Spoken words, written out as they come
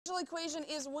differential equation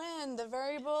is when the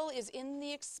variable is in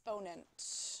the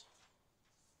exponent.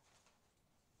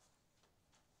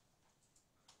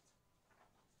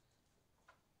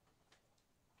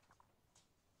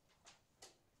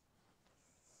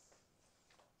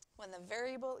 When the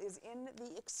variable is in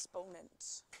the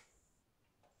exponent.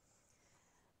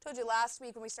 Told you last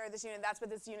week when we started this unit, that's what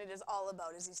this unit is all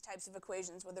about, is these types of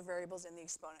equations where the variable's in the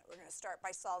exponent. We're going to start by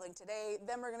solving today.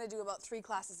 Then we're going to do about 3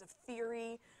 classes of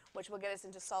theory, which will get us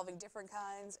into solving different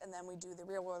kinds. And then we do the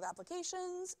real world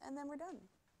applications, and then we're done.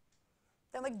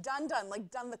 Then like done, like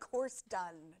done the course,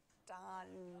 done. Done.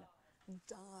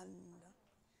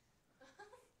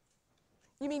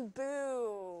 You mean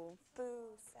boo.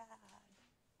 Boo, sad.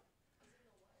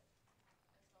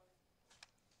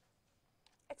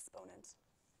 Exponent.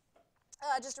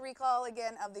 Just a recall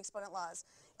again of the exponent laws.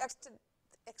 X to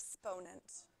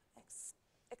exponent,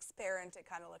 exparent it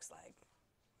kind of looks like.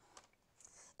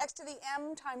 X to the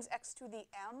m times x to the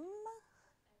m.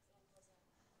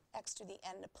 X to the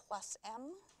n plus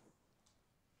m.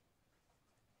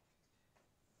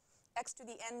 X to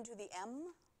the n to the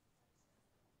m.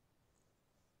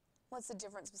 What's the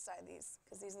difference beside these?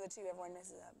 Because these are the two everyone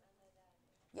messes up.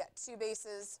 Yeah, 2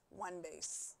 bases, 1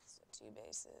 base. So 2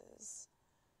 bases.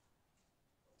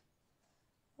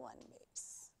 1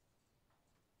 base.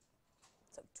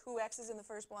 So 2 x's in the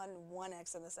first one, 1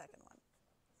 x in the second one.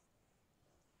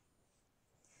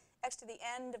 X to the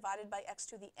n divided by x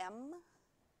to the m.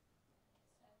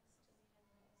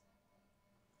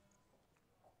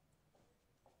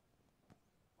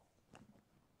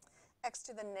 X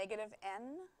to the negative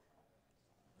n,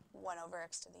 1 over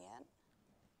x to the n.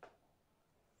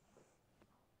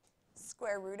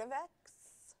 Square root of x,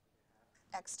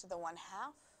 x to the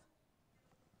 1/2.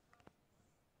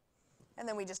 And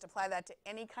then we just apply that to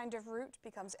any kind of root,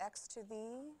 becomes x to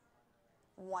the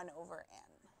 1 over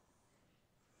n.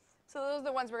 So those are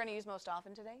the ones we're going to use most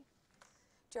often today.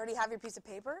 Do you already have your piece of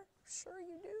paper? Sure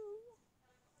you do.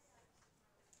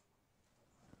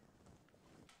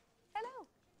 Hello.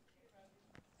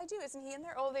 I do. Isn't he in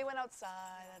there? Oh, they went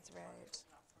outside. That's right.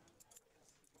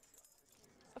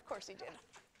 Of course he did.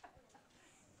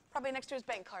 Probably next to his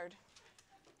bank card.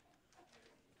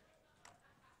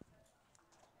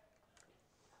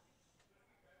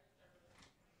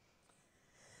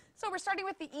 So we're starting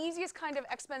with the easiest kind of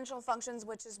exponential functions,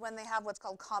 which is when they have what's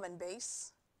called common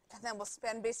base. And then we'll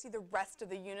spend basically the rest of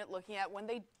the unit looking at when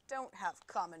they don't have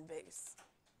common base.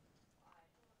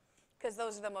 Because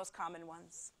those are the most common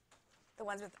ones. The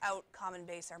ones without common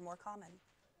base are more common.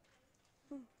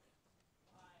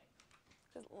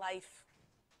 Life.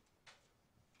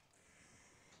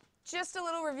 Just a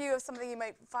little review of something you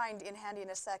might find in handy in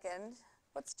a second.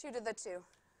 What's 2 to the 2?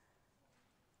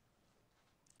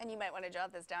 And you might want to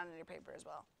jot this down in your paper as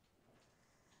well.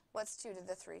 What's 2 to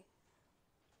the 3?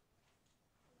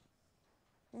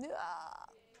 Yeah.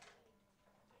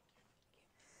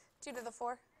 2 to the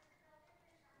 4?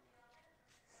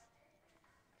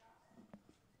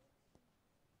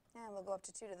 And we'll go up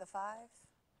to 2 to the 5.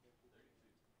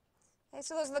 Okay,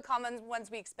 so those are the common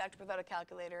ones we expect without a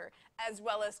calculator, as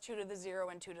well as 2 to the 0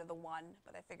 and 2 to the 1,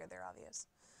 but I figured they're obvious.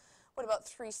 What about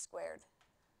 3 squared?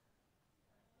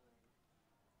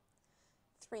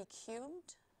 3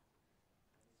 cubed?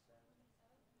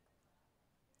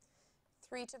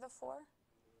 3 to the 4?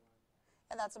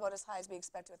 And that's about as high as we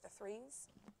expect with the 3's.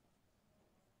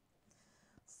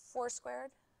 4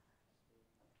 squared?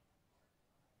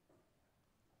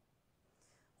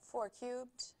 4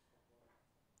 cubed?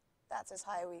 That's as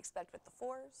high as we expect with the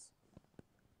 4's.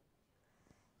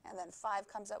 And then 5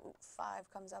 comes up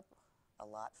a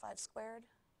lot, 5 squared.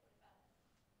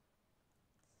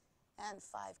 And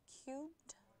 5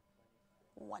 cubed,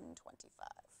 125.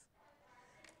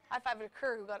 High five to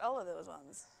Kerr who got all of those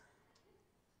ones.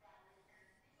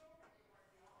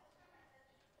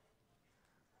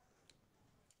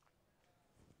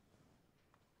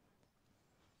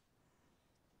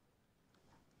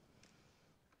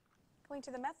 Going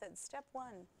to the methods, step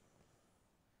 1.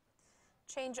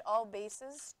 Change all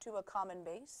bases to a common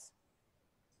base.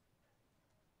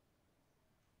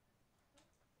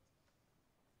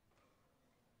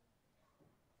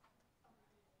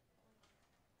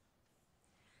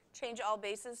 Change all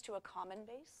bases to a common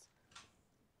base.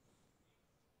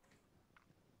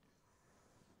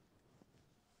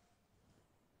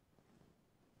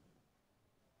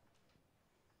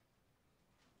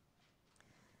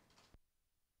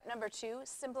 Number 2,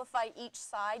 simplify each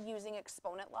side using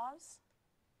exponent laws.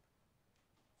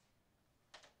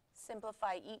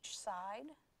 Simplify each side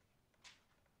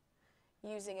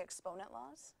using exponent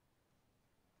laws.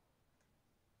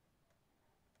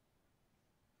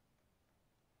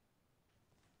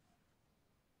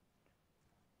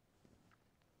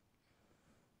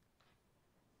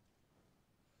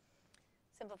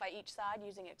 Simplify each side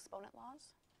using exponent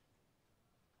laws.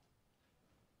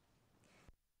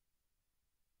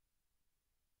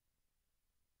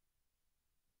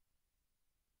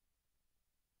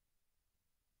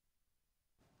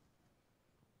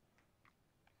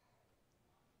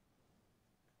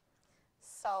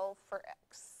 Solve for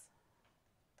x.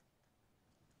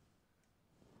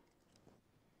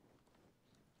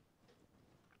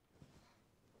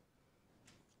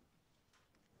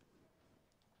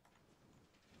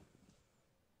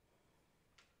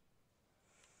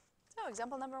 So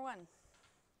example number 1.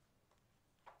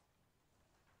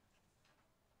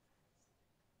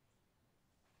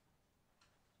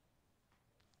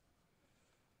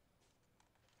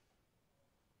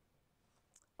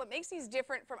 What makes these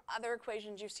different from other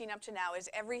equations you've seen up to now is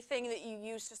everything that you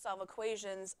use to solve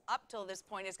equations up till this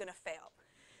point is going to fail.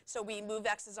 So we move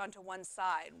x's onto one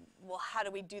side. Well, how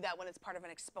do we do that when it's part of an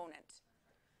exponent?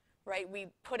 Right? We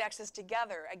put x's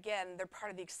together. Again, they're part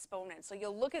of the exponent. So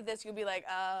you'll look at this, you'll be like,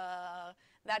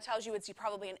 that tells you it's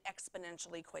probably an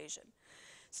exponential equation.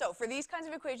 So for these kinds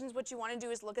of equations, what you want to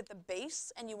do is look at the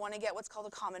base, and you want to get what's called a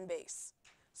common base.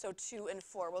 So 2 and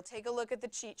 4. We'll take a look at the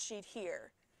cheat sheet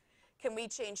here. Can we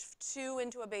change 2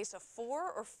 into a base of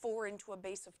 4 or 4 into a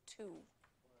base of 2?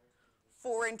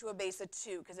 4 into a base of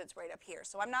 2, because it's right up here.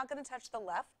 So I'm not going to touch the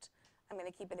left. I'm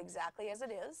going to keep it exactly as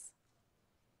it is.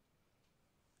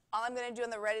 All I'm going to do on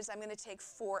the right is I'm going to take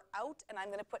 4 out, and I'm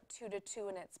going to put 2 to 2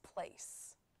 in its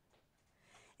place.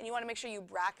 And you want to make sure you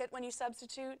bracket when you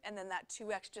substitute, and then that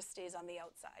 2x just stays on the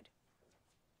outside.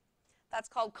 That's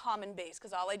called common base,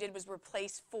 because all I did was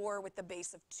replace 4 with the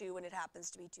base of 2, and it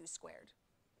happens to be 2 squared.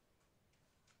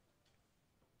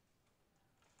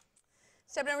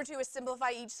 Step number 2 is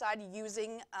simplify each side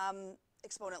using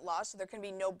exponent laws. So there can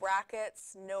be no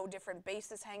brackets, no different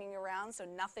bases hanging around, so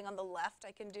nothing on the left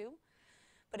I can do.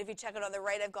 But if you check it on the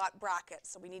right, I've got brackets.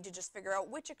 So we need to just figure out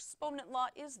which exponent law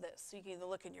is this. So you can either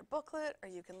look in your booklet or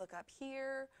you can look up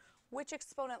here. Which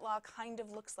exponent law kind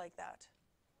of looks like that?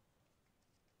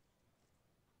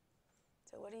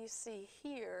 So what do you see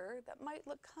here that might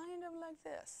look kind of like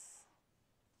this?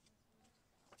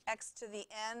 X to the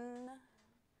n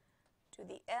to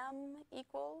the m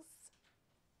equals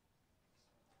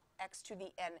x to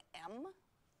the nm.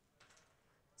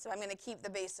 So I'm going to keep the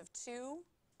base of 2.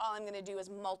 All I'm going to do is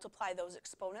multiply those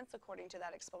exponents according to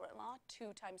that exponent law.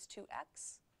 2 times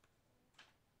 2x.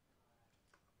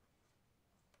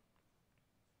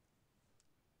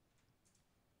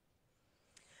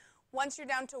 Once you're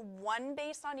down to one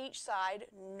base on each side,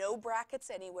 no brackets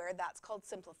anywhere, that's called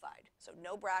simplified. So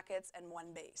no brackets and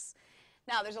one base.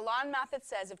 Now, there's a law in math that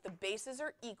says if the bases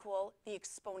are equal, the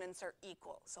exponents are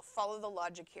equal. So follow the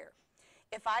logic here.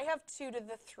 If I have 2 to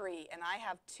the 3 and I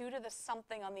have 2 to the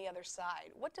something on the other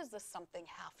side, what does the something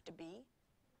have to be?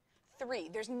 3.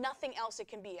 There's nothing else it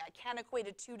can be. I can't equate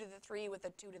a 2 to the 3 with a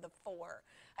 2 to the 4.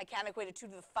 I can't equate a 2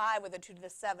 to the 5 with a 2 to the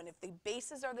 7. If the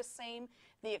bases are the same,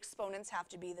 the exponents have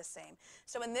to be the same.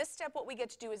 So in this step, what we get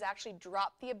to do is actually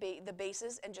drop the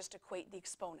bases and just equate the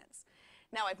exponents.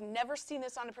 Now, I've never seen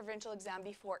this on a provincial exam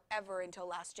before, ever, until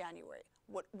last January.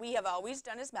 What we have always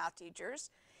done as math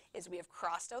teachers is we have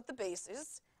crossed out the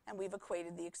bases and we've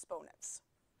equated the exponents.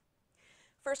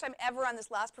 First time ever on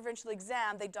this last provincial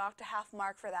exam, they docked a half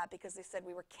mark for that because they said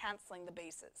we were canceling the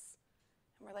bases.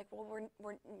 And we're like, well,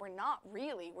 we're not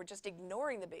really. We're just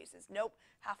ignoring the bases. Nope,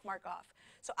 half mark off.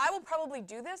 So I will probably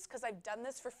do this because I've done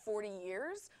this for 40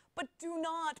 years, but do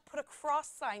not put a cross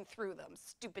sign through them,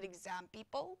 stupid exam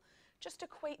people. Just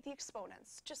equate the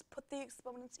exponents. Just put the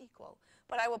exponents equal.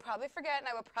 But I will probably forget, and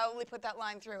I will probably put that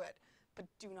line through it. But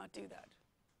do not do that.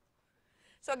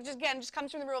 So just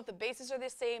comes from the rule, if the bases are the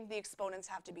same, the exponents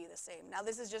have to be the same. Now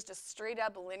this is just a straight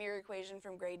up linear equation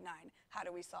from grade 9. How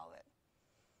do we solve it?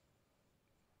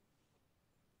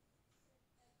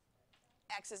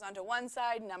 X is onto one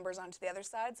side, numbers onto the other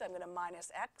side, so I'm going to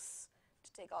minus x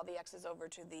to take all the x's over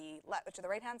to the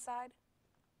right-hand side.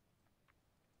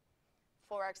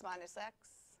 4x minus x.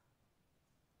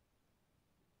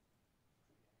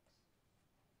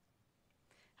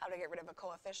 How to get rid of a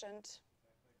coefficient?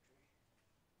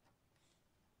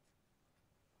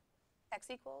 X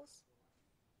equals?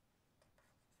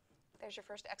 There's your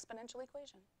first exponential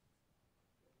equation.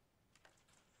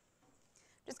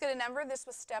 Just get a number. This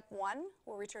was step 1.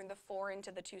 We'll return the 4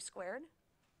 into the 2 squared.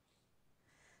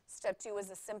 Step 2 was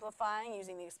the simplifying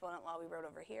using the exponent law we wrote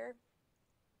over here.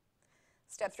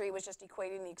 Step 3 was just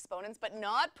equating the exponents, but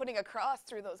not putting a cross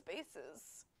through those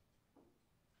bases.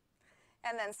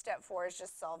 And then step 4 is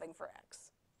just solving for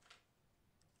x.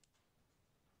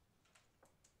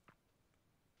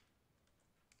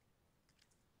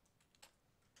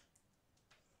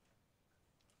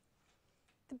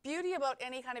 The beauty about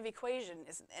any kind of equation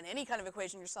is, and any kind of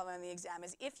equation you're solving on the exam,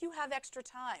 is if you have extra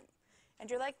time and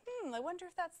you're like, I wonder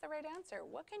if that's the right answer,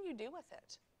 what can you do with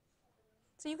it?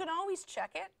 So you can always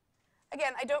check it.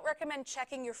 Again, I don't recommend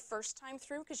checking your first time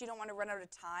through because you don't want to run out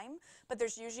of time, but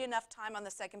there's usually enough time on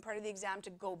the second part of the exam to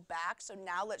go back, so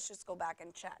now let's just go back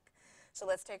and check. So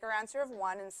let's take our answer of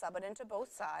 1 and sub it into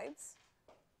both sides.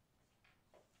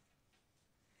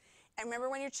 And remember,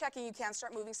 when you're checking, you can't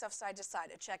start moving stuff side to side.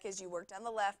 A check is you work down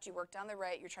the left, you work down the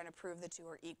right, you're trying to prove the two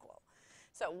are equal.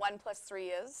 So 1 plus 3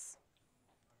 is?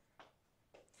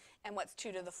 And what's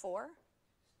 2 to the 4?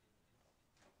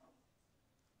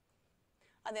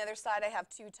 On the other side, I have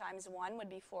 2 times 1 would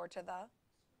be 4 to the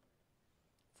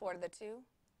 2.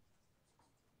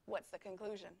 What's the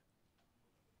conclusion?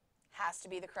 Has to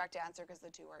be the correct answer because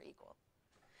the two are equal.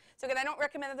 So again, I don't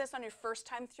recommend this on your first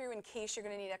time through in case you're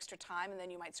going to need extra time and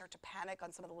then you might start to panic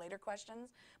on some of the later questions.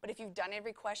 But if you've done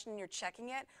every question and you're checking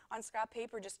it on scrap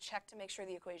paper, just check to make sure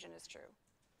the equation is true.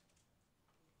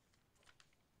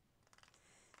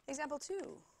 Example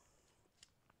 2.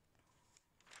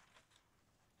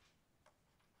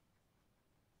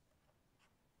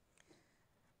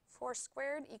 4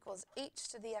 squared equals h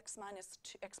to the x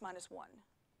minus 1.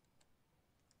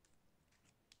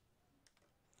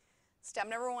 Step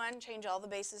number 1, change all the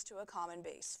bases to a common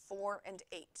base, 4 and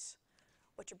 8.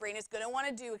 What your brain is going to want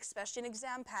to do, especially in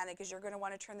exam panic, is you're going to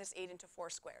want to turn this 8 into 4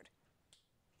 squared.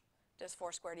 Does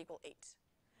 4 squared equal 8?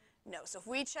 No. So if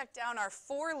we check down our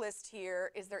 4 list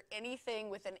here, is there anything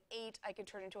with an 8 I can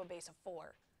turn into a base of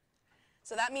 4?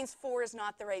 So that means 4 is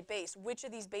not the right base. Which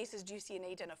of these bases do you see an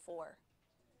 8 and a 4?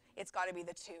 It's got to be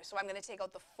the 2. So I'm going to take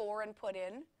out the 4 and put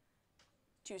in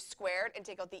 2 squared, and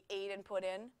take out the 8 and put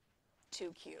in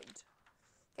 2 cubed.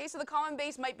 Okay, so the common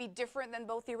base might be different than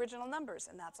both the original numbers,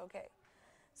 and that's okay.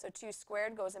 So 2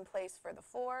 squared goes in place for the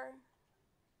 4.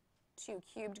 2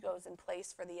 cubed goes in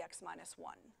place for the x minus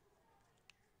 1.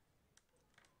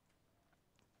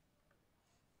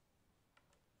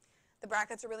 The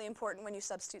brackets are really important when you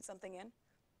substitute something in.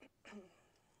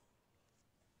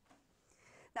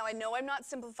 Now I know I'm not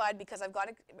simplified because I've got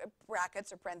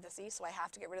brackets or parentheses, so I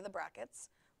have to get rid of the brackets.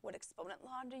 What exponent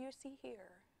law do you see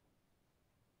here?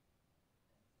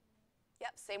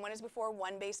 Yep, same one as before.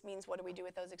 One base means what do we do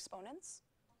with those exponents?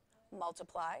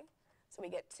 Multiply. So we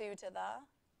get 2 to the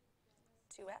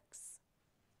 2x.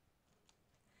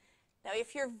 Now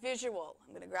if you're visual,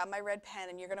 I'm going to grab my red pen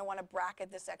and you're going to want to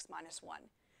bracket this x minus 1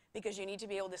 because you need to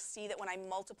be able to see that when I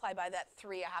multiply by that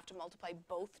 3, I have to multiply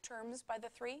both terms by the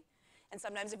 3. And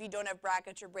sometimes if you don't have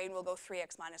brackets, your brain will go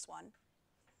 3x minus 1.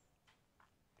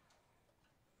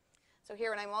 So here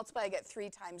when I multiply, I get 3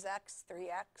 times x,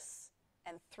 3x,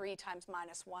 and 3 times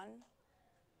minus 1.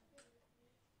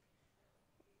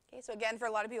 Okay, so again, for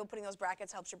a lot of people, putting those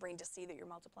brackets helps your brain to see that you're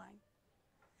multiplying.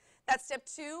 That's step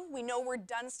 2. We know we're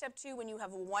done step 2 when you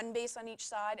have one base on each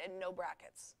side and no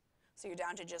brackets. So you're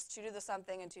down to just 2 to the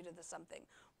something and 2 to the something.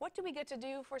 What do we get to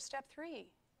do for step 3?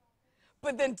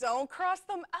 But then don't cross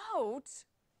them out.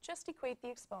 Just equate the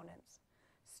exponents.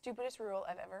 Stupidest rule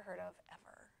I've ever heard of,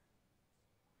 ever.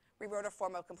 We wrote a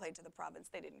formal complaint to the province.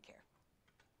 They didn't care.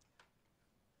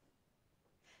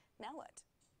 Now what?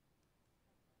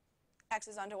 X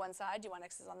is onto one side. Do you want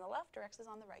x's on the left or x's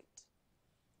on the right?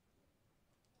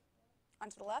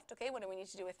 Onto the left. Okay, what do we need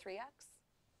to do with 3x?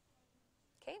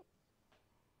 Okay.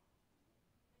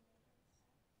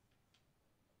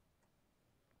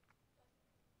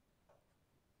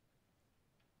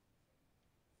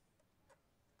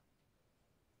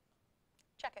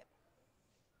 Check it.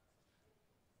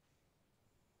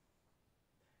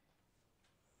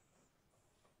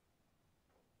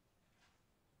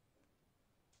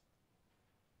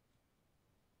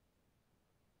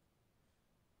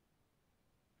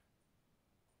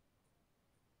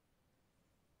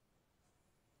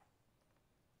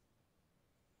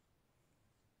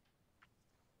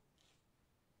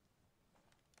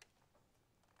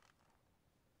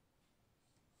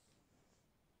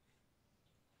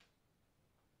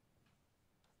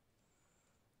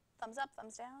 Thumbs up,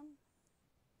 thumbs down,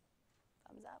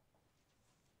 thumbs up.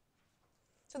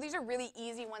 So these are really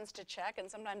easy ones to check, and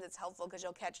sometimes it's helpful because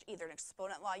you'll catch either an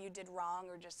exponent law you did wrong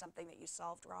or just something that you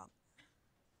solved wrong.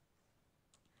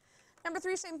 Number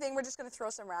 3, same thing. We're just going to throw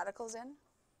some radicals in.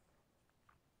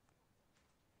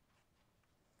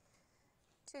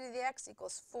 2 to the x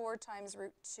equals 4 times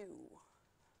root 2.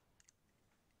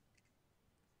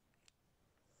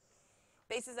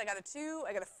 Bases, I got a 2,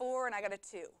 I got a 4, and I got a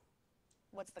 2.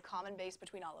 What's the common base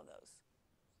between all of those?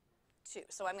 2.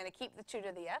 So I'm going to keep the 2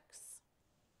 to the x.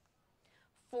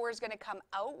 4 is going to come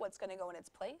out. What's going to go in its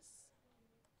place?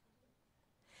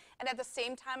 And at the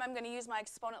same time, I'm going to use my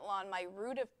exponent law on my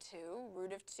root of 2.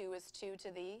 Root of 2 is 2 to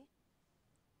the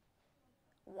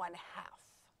 1/2.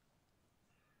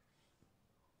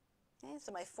 Okay,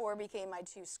 so my 4 became my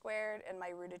 2 squared, and my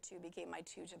root of 2 became my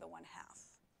 2 to the 1/2.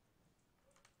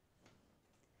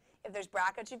 If there's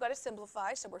brackets, you've got to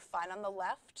simplify, so we're fine on the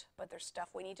left, but there's stuff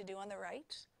we need to do on the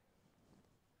right.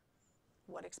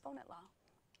 What exponent law?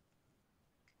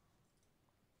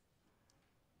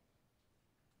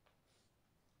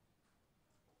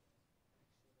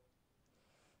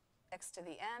 X to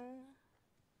the n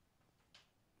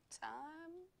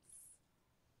times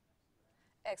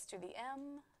x to the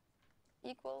m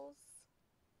equals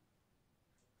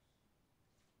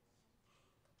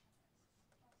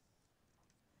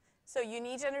so you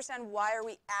need to understand why are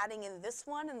we adding in this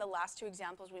one. In the last two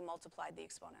examples, we multiplied the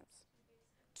exponents.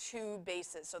 2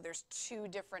 bases, so there's 2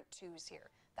 different 2's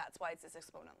here. That's why it's this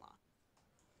exponent law.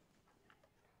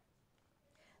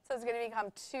 So it's going to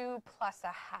become 2 plus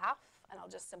 1/2, and I'll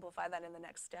just simplify that in the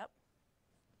next step.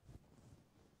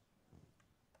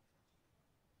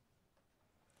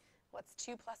 What's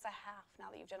 2 plus 1/2 now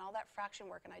that you've done all that fraction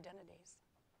work and identities?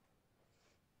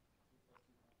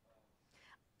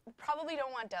 We probably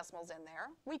don't want decimals in there.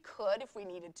 We could if we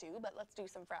needed to, but let's do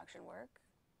some fraction work.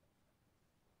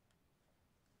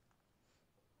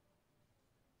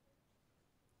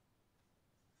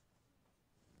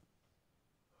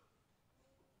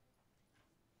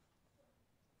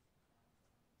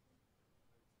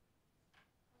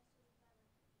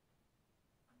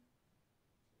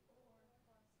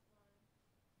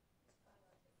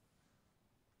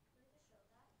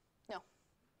 No.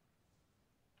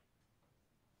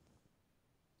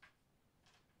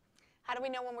 How do we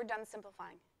know when we're done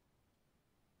simplifying?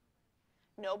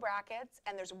 No brackets,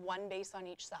 and there's 1 base on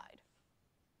each side.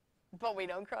 But we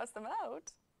don't cross them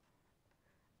out.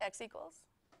 X equals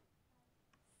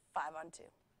 5 on 2.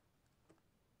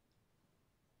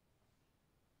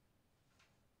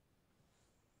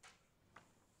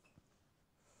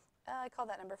 I call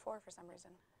that number 4 for some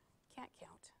reason. Can't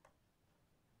count.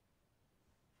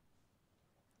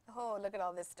 Oh, look at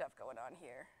all this stuff going on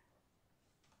here.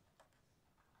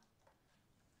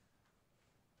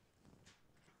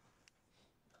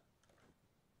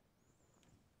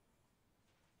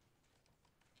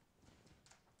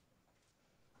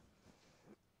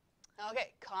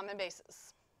 Okay, common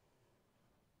bases.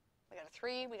 We got a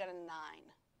 3, we got a 9.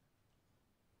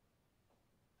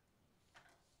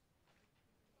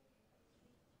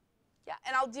 Yeah,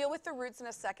 and I'll deal with the roots in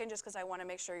a second just because I want to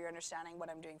make sure you're understanding what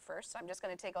I'm doing first. So I'm just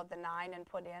going to take out the 9 and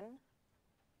put in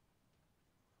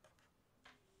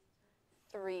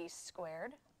 3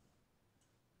 squared.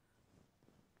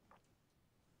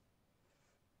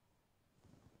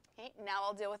 Okay, now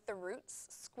I'll deal with the roots.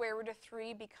 Square root of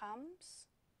 3 becomes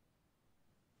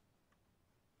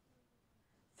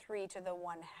 3 to the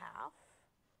 1/2.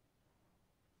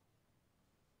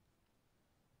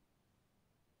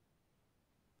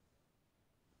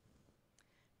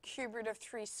 Cube root of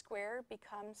 3 squared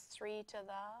becomes 3 to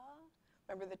the,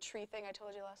 remember the tree thing I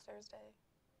told you last Thursday?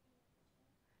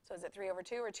 So is it 3 over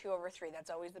 2 or 2 over 3? That's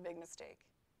always the big mistake.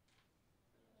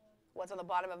 What's on the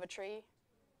bottom of a tree?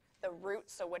 The root,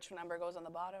 so which number goes on the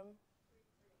bottom?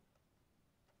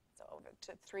 So over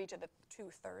to 3 to the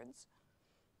 2/3.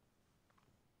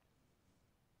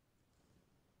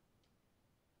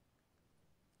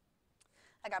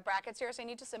 I got brackets here, so I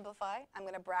need to simplify. I'm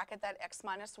going to bracket that x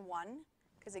minus 1,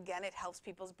 because again, it helps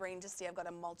people's brain to see I've got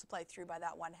to multiply through by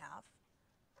that 1/2.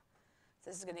 So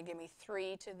this is going to give me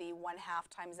 3 to the 1/2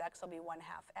 times x will be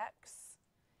 1/2 x,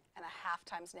 and 1/2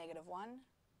 times negative 1,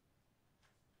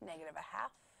 negative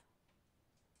 1/2.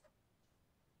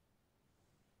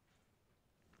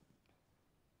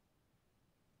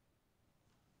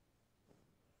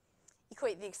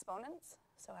 Equate the exponents,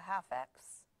 so 1/2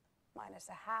 x minus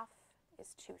 1/2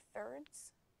 is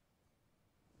 2/3.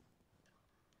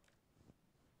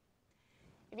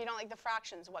 If you don't like the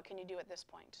fractions, what can you do at this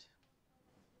point?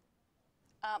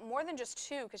 More than just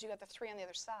 2, because you got the 3 on the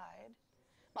other side.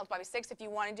 Multiply by 6. If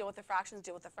you want to deal with the fractions,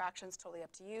 deal with the fractions. Totally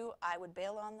up to you. I would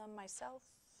bail on them myself.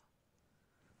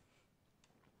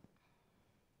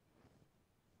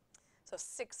 So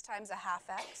 6 times 1/2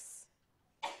 x.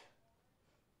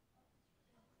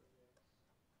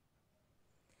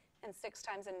 And 6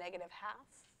 times a negative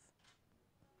 1/2.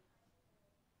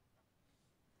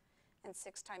 And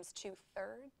 6 times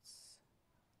 2/3.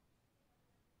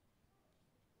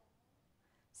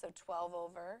 So 12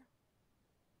 over.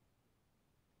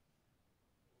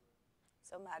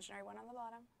 So imaginary 1 on the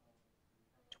bottom.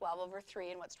 12 over 3,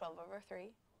 and what's 12 over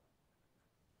 3?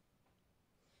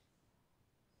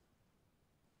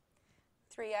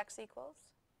 3x equals?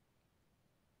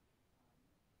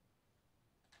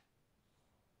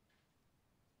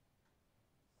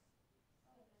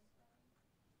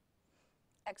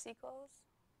 X equals?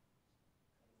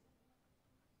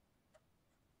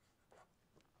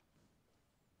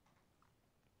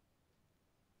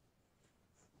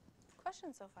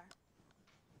 Questions so far?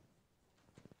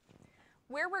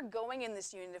 Where we're going in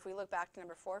this unit, if we look back to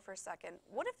number 4 for a second,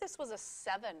 what if this was a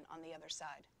 7 on the other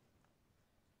side?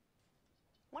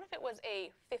 What if it was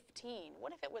a 15?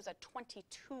 What if it was a 22?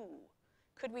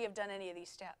 Could we have done any of these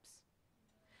steps?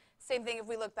 Same thing if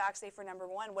we look back, say, for number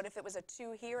 1. What if it was a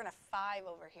 2 here and a 5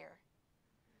 over here?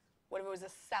 What if it was a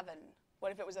 7?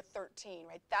 What if it was a 13,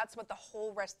 right? That's what the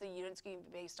whole rest of the unit's going to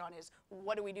be based on, is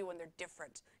what do we do when they're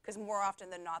different? Because more often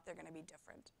than not, they're going to be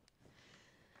different.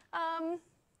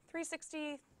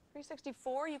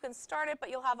 364, you can start it, but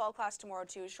you'll have all class tomorrow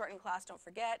too. Shortened class, don't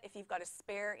forget. If you've got a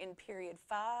spare in period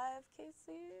 5,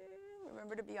 Casey,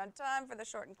 remember to be on time for the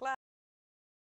shortened class.